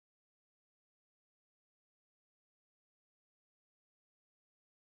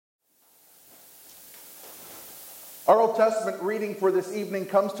Our Old Testament reading for this evening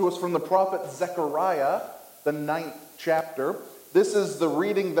comes to us from the prophet Zechariah, the 9th chapter. This is the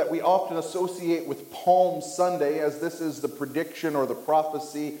reading that we often associate with Palm Sunday, as this is the prediction or the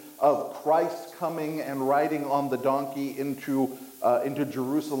prophecy of Christ coming and riding on the donkey into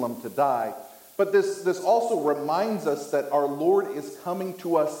Jerusalem to die. But this also reminds us that our Lord is coming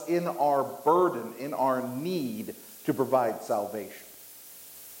to us in our burden, in our need to provide salvation.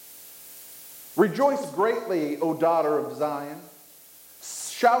 Rejoice greatly, O daughter of Zion.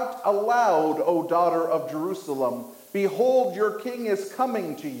 Shout aloud, O daughter of Jerusalem. Behold, your king is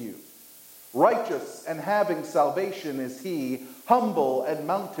coming to you. Righteous and having salvation is he, humble and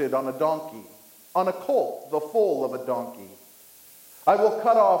mounted on a donkey, on a colt, the foal of a donkey. I will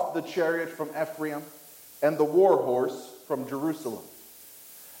cut off the chariot from Ephraim and the war horse from Jerusalem.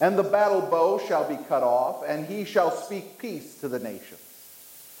 And the battle bow shall be cut off, and he shall speak peace to the nations.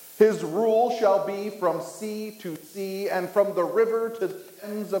 His rule shall be from sea to sea, and from the river to the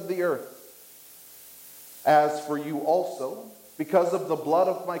ends of the earth. As for you also, because of the blood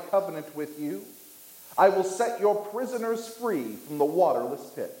of my covenant with you, I will set your prisoners free from the waterless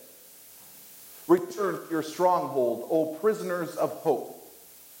pit. Return to your stronghold, O prisoners of hope.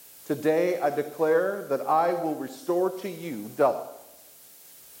 Today I declare that I will restore to you double.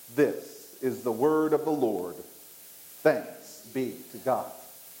 This is the word of the Lord. Thanks be to God.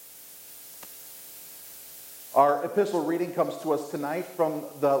 Our epistle reading comes to us tonight from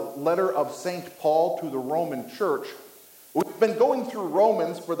the letter of St. Paul to the Roman church. We've been going through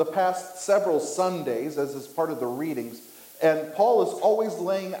Romans for the past several Sundays as is part of the readings, and Paul is always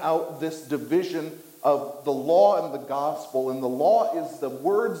laying out this division of the law and the gospel. And the law is the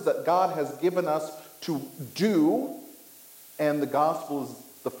words that God has given us to do, and the gospel is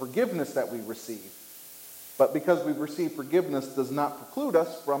the forgiveness that we receive. But because we've received forgiveness does not preclude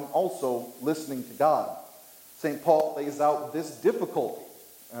us from also listening to God. St. Paul lays out this difficulty.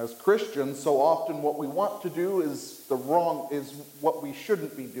 As Christians, so often what we want to do is what we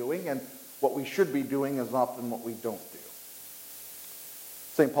shouldn't be doing, and what we should be doing is often what we don't do.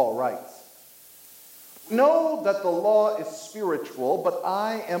 St. Paul writes, "Know that the law is spiritual, but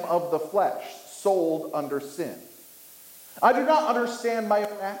I am of the flesh, sold under sin. I do not understand my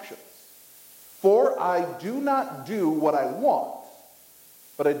own actions, for I do not do what I want,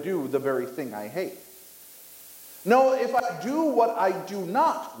 but I do the very thing I hate. No, if I do what I do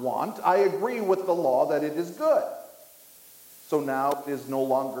not want, I agree with the law that it is good. So now it is no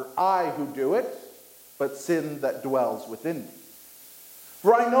longer I who do it, but sin that dwells within me.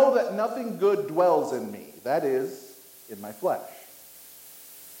 For I know that nothing good dwells in me, that is, in my flesh.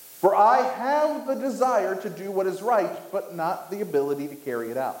 For I have the desire to do what is right, but not the ability to carry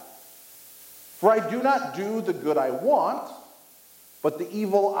it out. For I do not do the good I want, but the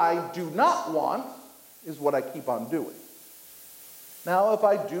evil I do not want is what I keep on doing. Now, if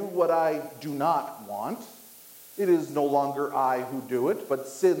I do what I do not want, it is no longer I who do it, but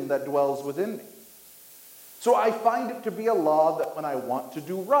sin that dwells within me. So I find it to be a law that when I want to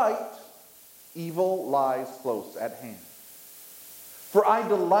do right, evil lies close at hand. For I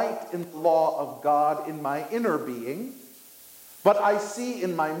delight in the law of God in my inner being, but I see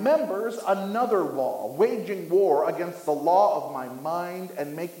in my members another law, waging war against the law of my mind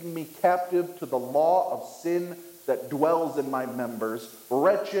and making me captive to the law of sin that dwells in my members.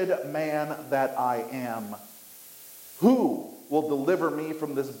 Wretched man that I am. Who will deliver me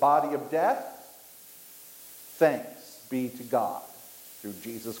from this body of death? Thanks be to God through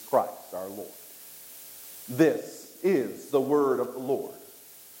Jesus Christ our Lord." This is the word of the Lord.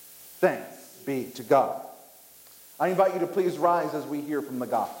 Thanks be to God. I invite you to please rise as we hear from the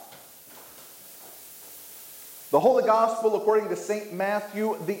gospel. The Holy Gospel according to St.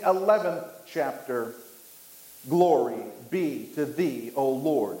 Matthew, the 11th chapter. Glory be to thee, O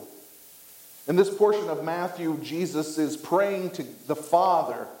Lord. In this portion of Matthew, Jesus is praying to the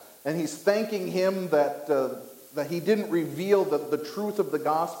Father, and he's thanking him that he didn't reveal the truth of the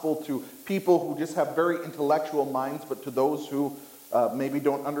gospel to people who just have very intellectual minds, but to those who maybe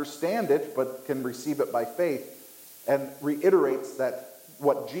don't understand it, but can receive it by faith. And reiterates that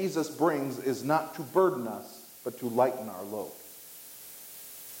what Jesus brings is not to burden us, but to lighten our load.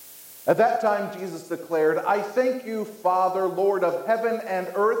 At that time, Jesus declared, "I thank you, Father, Lord of heaven and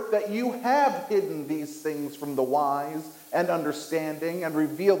earth, that you have hidden these things from the wise and understanding and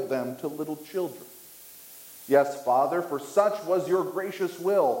revealed them to little children. Yes, Father, for such was your gracious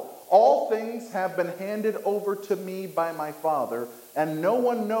will. All things have been handed over to me by my Father, and no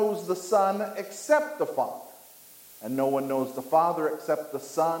one knows the Son except the Father. And no one knows the Father except the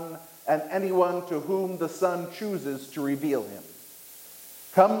Son, and anyone to whom the Son chooses to reveal him.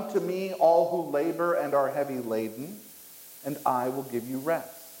 Come to me, all who labor and are heavy laden, and I will give you rest.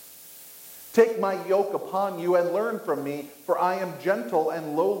 Take my yoke upon you and learn from me, for I am gentle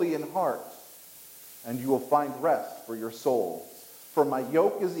and lowly in heart, and you will find rest for your souls. For my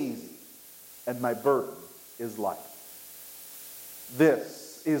yoke is easy, and my burden is light.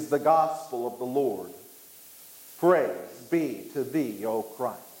 This is the gospel of the Lord. Praise be to thee, O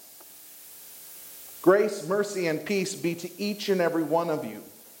Christ. Grace, mercy, and peace be to each and every one of you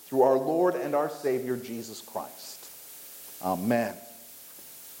through our Lord and our Savior, Jesus Christ. Amen.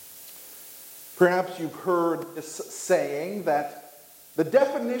 Perhaps you've heard this saying that the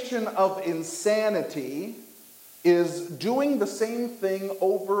definition of insanity is doing the same thing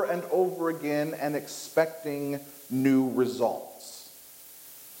over and over again and expecting new results.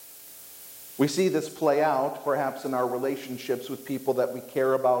 We see this play out perhaps in our relationships with people that we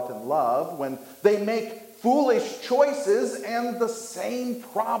care about and love when they make foolish choices and the same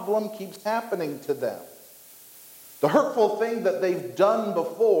problem keeps happening to them. The hurtful thing that they've done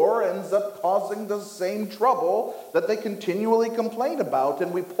before ends up causing the same trouble that they continually complain about.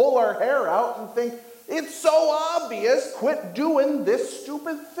 And we pull our hair out and think, it's so obvious, quit doing this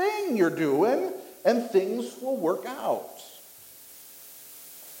stupid thing you're doing, and things will work out.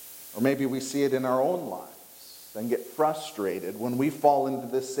 Or maybe we see it in our own lives and get frustrated when we fall into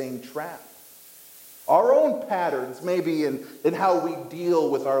this same trap. Our own patterns, maybe in how we deal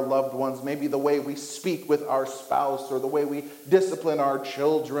with our loved ones, maybe the way we speak with our spouse, or the way we discipline our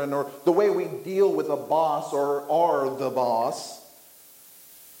children, or the way we deal with a boss or are the boss.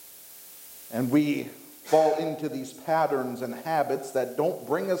 And we fall into these patterns and habits that don't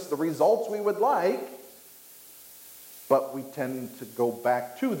bring us the results we would like, but we tend to go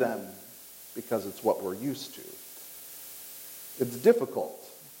back to them because it's what we're used to. It's difficult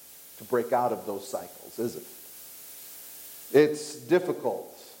to break out of those cycles, isn't it? It's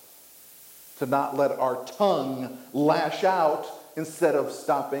difficult to not let our tongue lash out instead of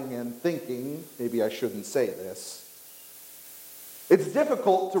stopping and thinking, maybe I shouldn't say this. It's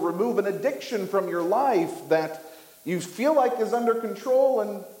difficult to remove an addiction from your life that you feel like is under control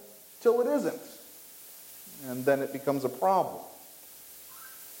until it isn't. And then it becomes a problem.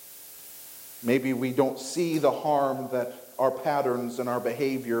 Maybe we don't see the harm that our patterns and our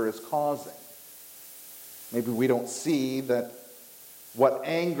behavior is causing. Maybe we don't see that what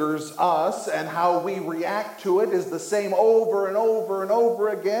angers us and how we react to it is the same over and over and over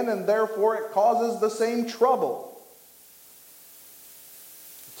again, and therefore it causes the same trouble.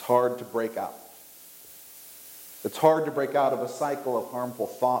 It's hard to break out. It's hard to break out of a cycle of harmful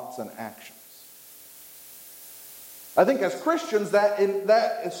thoughts and actions. I think as Christians,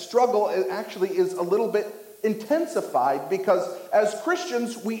 that struggle actually is a little bit intensified because as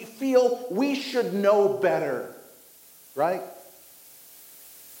Christians, we feel we should know better, right?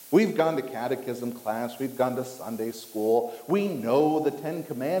 We've gone to catechism class. We've gone to Sunday school. We know the Ten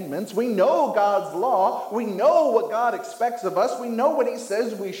Commandments. We know God's law. We know what God expects of us. We know what He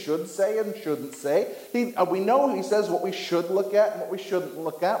says we should say and shouldn't say. We know He says what we should look at and what we shouldn't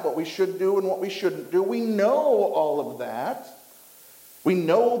look at, what we should do and what we shouldn't do. We know all of that. We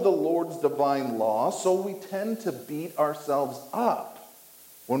know the Lord's divine law, so we tend to beat ourselves up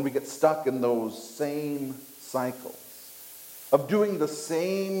when we get stuck in those same cycles of doing the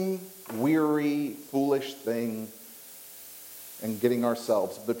same weary, foolish thing and getting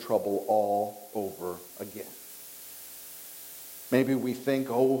ourselves into trouble all over again. Maybe we think,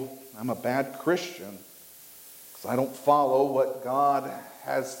 oh, I'm a bad Christian because I don't follow what God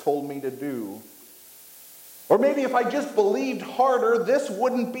has told me to do. Or maybe if I just believed harder, this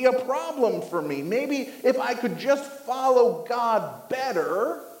wouldn't be a problem for me. Maybe if I could just follow God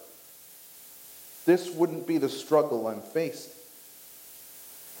better, this wouldn't be the struggle I'm facing.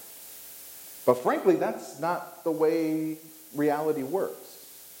 But frankly, that's not the way reality works.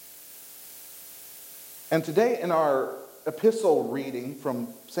 And today in our epistle reading from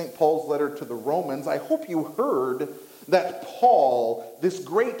St. Paul's letter to the Romans, I hope you heard that Paul, this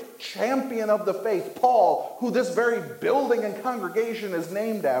great champion of the faith, Paul, who this very building and congregation is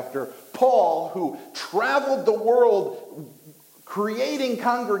named after, Paul, who traveled the world creating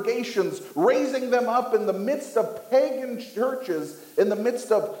congregations, raising them up in the midst of pagan churches, in the midst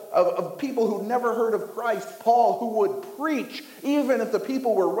of people who never heard of Christ. Paul, who would preach even if the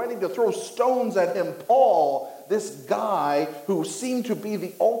people were ready to throw stones at him. Paul, this guy who seemed to be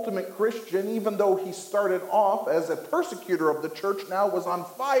the ultimate Christian, even though he started off as a persecutor of the church, now was on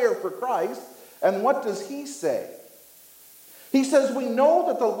fire for Christ. And what does he say? He says, we know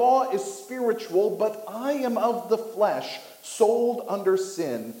that the law is spiritual, but I am of the flesh, sold under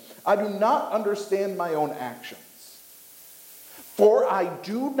sin. I do not understand my own actions. For I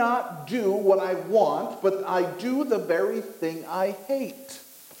do not do what I want, but I do the very thing I hate.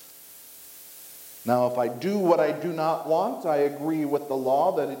 Now, if I do what I do not want, I agree with the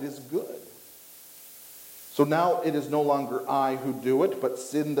law that it is good. So now it is no longer I who do it, but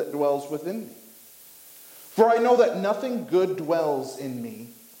sin that dwells within me. For I know that nothing good dwells in me,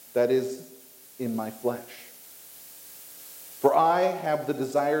 that is, in my flesh. For I have the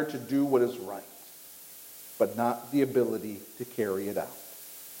desire to do what is right, but not the ability to carry it out.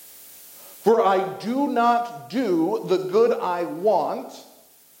 For I do not do the good I want,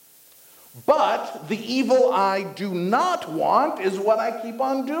 but the evil I do not want is what I keep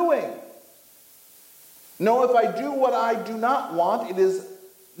on doing. No, if I do what I do not want, it is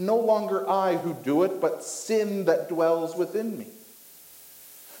no longer I who do it, but sin that dwells within me.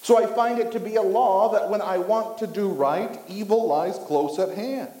 So I find it to be a law that when I want to do right, evil lies close at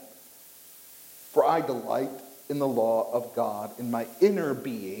hand. For I delight in the law of God in my inner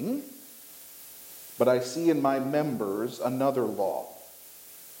being, but I see in my members another law,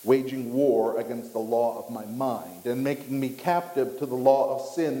 waging war against the law of my mind and making me captive to the law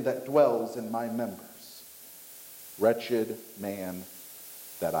of sin that dwells in my members. Wretched man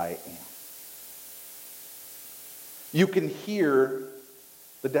that I am. You can hear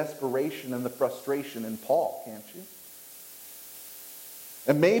the desperation and the frustration in Paul, can't you?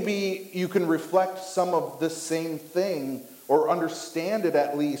 And maybe you can reflect some of this same thing, or understand it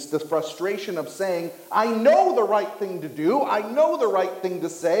at least, the frustration of saying, I know the right thing to do, I know the right thing to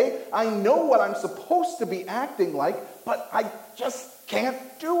say, I know what I'm supposed to be acting like, but I just can't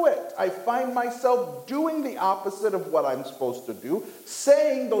do it. I find myself doing the opposite of what I'm supposed to do,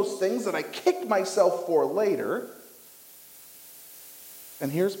 saying those things that I kick myself for later.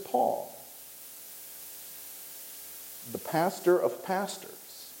 And here's Paul, the pastor of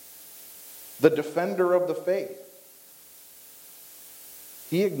pastors, the defender of the faith.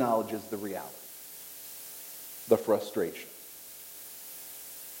 He acknowledges the reality, the frustration.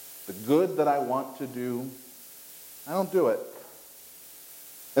 The good that I want to do, I don't do it.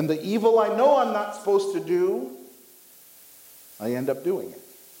 And the evil I know I'm not supposed to do, I end up doing it.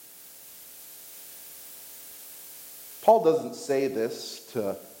 Paul doesn't say this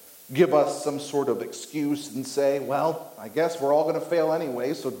to give us some sort of excuse and say, well, I guess we're all going to fail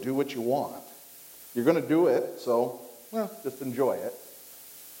anyway, so do what you want. You're going to do it, so, well, just enjoy it.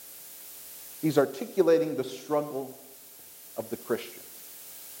 He's articulating the struggle of the Christian.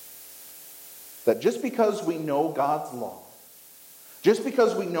 That just because we know God's law, just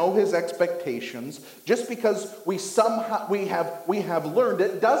because we know his expectations, just because we have learned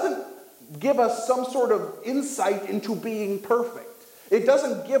it, doesn't give us some sort of insight into being perfect. It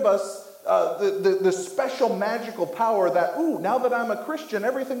doesn't give us the special magical power that, now that I'm a Christian,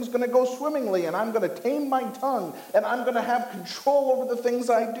 everything's going to go swimmingly, and I'm going to tame my tongue, and I'm going to have control over the things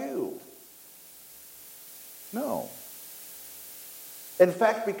I do. No. In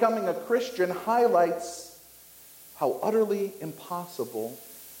fact, becoming a Christian highlights how utterly impossible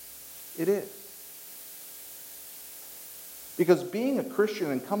it is. Because being a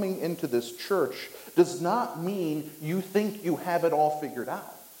Christian and coming into this church does not mean you think you have it all figured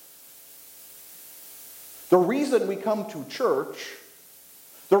out. The reason we come to church,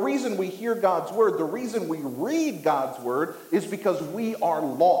 the reason we hear God's word, the reason we read God's word is because we are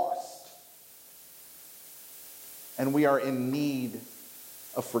lost. And we are in need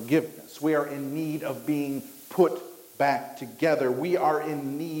of forgiveness. We are in need of being put back together. We are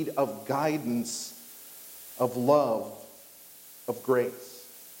in need of guidance, of love, of grace.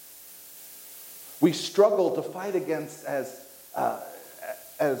 We struggle to fight against, as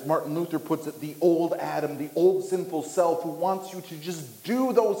Martin Luther puts it, the old Adam, the old sinful self who wants you to just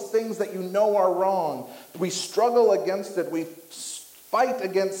do those things that you know are wrong. We struggle against it. We fight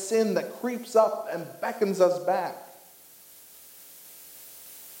against sin that creeps up and beckons us back.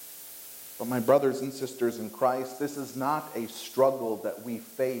 But my brothers and sisters in Christ, this is not a struggle that we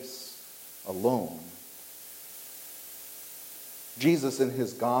face alone. Jesus in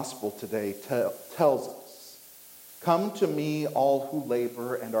his gospel today tells us, "Come to me, all who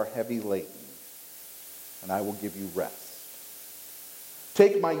labor and are heavy laden, and I will give you rest.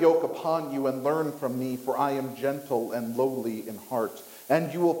 Take my yoke upon you and learn from me, for I am gentle and lowly in heart,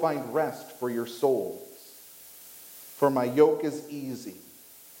 and you will find rest for your souls. For my yoke is easy,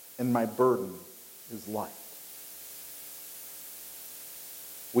 and my burden is light."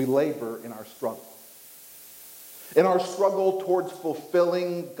 We labor in our struggle. In our struggle towards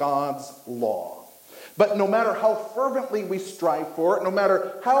fulfilling God's law. But no matter how fervently we strive for it, no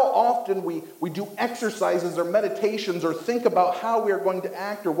matter how often we do exercises or meditations or think about how we are going to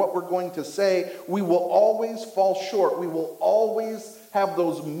act or what we're going to say, we will always fall short. We will always have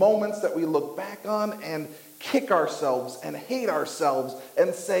those moments that we look back on and kick ourselves and hate ourselves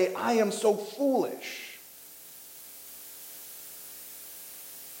and say, I am so foolish.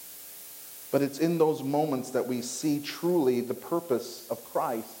 But it's in those moments that we see truly the purpose of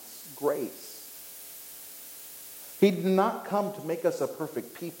Christ's grace. He did not come to make us a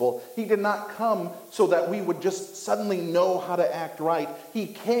perfect people. He did not come so that we would just suddenly know how to act right. He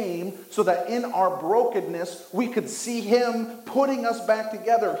came so that in our brokenness, we could see him putting us back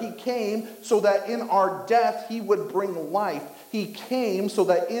together. He came so that in our death, he would bring life. He came so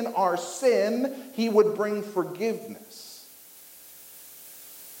that in our sin, he would bring forgiveness.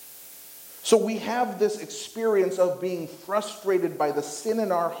 So we have this experience of being frustrated by the sin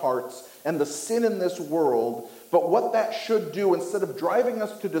in our hearts and the sin in this world. But what that should do, instead of driving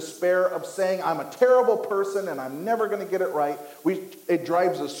us to despair of saying, I'm a terrible person and I'm never going to get it right, it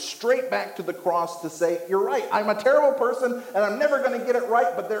drives us straight back to the cross to say, you're right, I'm a terrible person and I'm never going to get it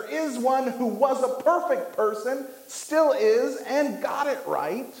right, but there is one who was a perfect person, still is, and got it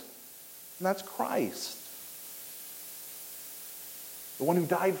right, and that's Christ. The one who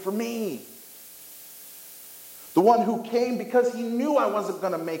died for me. The one who came because he knew I wasn't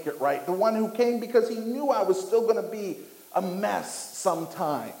going to make it right. The one who came because he knew I was still going to be a mess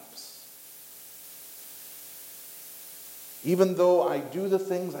sometimes. Even though I do the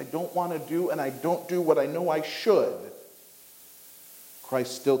things I don't want to do and I don't do what I know I should,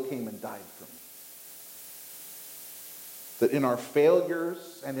 Christ still came and died for me. That in our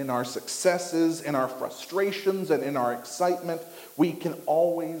failures and in our successes, in our frustrations and in our excitement, we can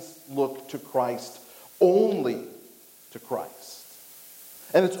always look to Christ. Only to Christ.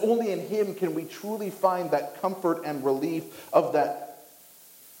 And it's only in him can we truly find that comfort and relief of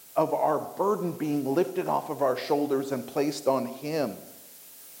our burden being lifted off of our shoulders and placed on him.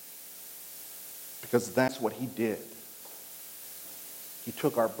 Because that's what he did. He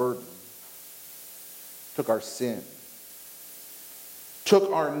took our burden, took our sin,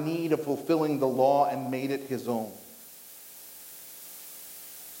 took our need of fulfilling the law and made it his own.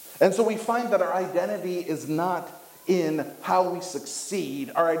 And so we find that our identity is not in how we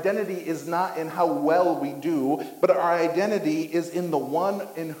succeed. Our identity is not in how well we do, but our identity is in the one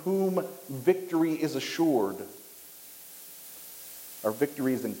in whom victory is assured. Our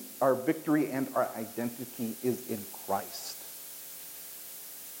victory and our identity is in Christ.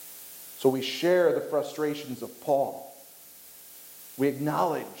 So we share the frustrations of Paul. We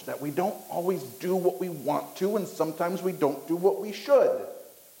acknowledge that we don't always do what we want to, and sometimes we don't do what we should.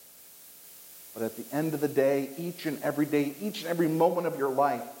 But at the end of the day, each and every moment of your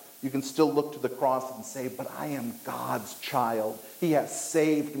life, you can still look to the cross and say, but I am God's child. He has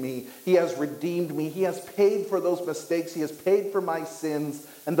saved me. He has redeemed me. He has paid for those mistakes. He has paid for my sins.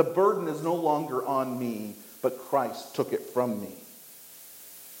 And the burden is no longer on me, but Christ took it from me.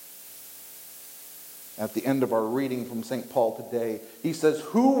 At the end of our reading from St. Paul today, he says,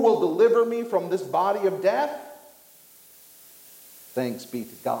 who will deliver me from this body of death? Thanks be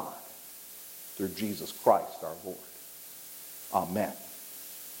to God. Through Jesus Christ our Lord. Amen.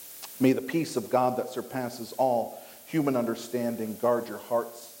 May the peace of God that surpasses all human understanding guard your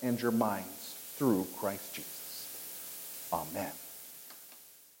hearts and your minds through Christ Jesus. Amen.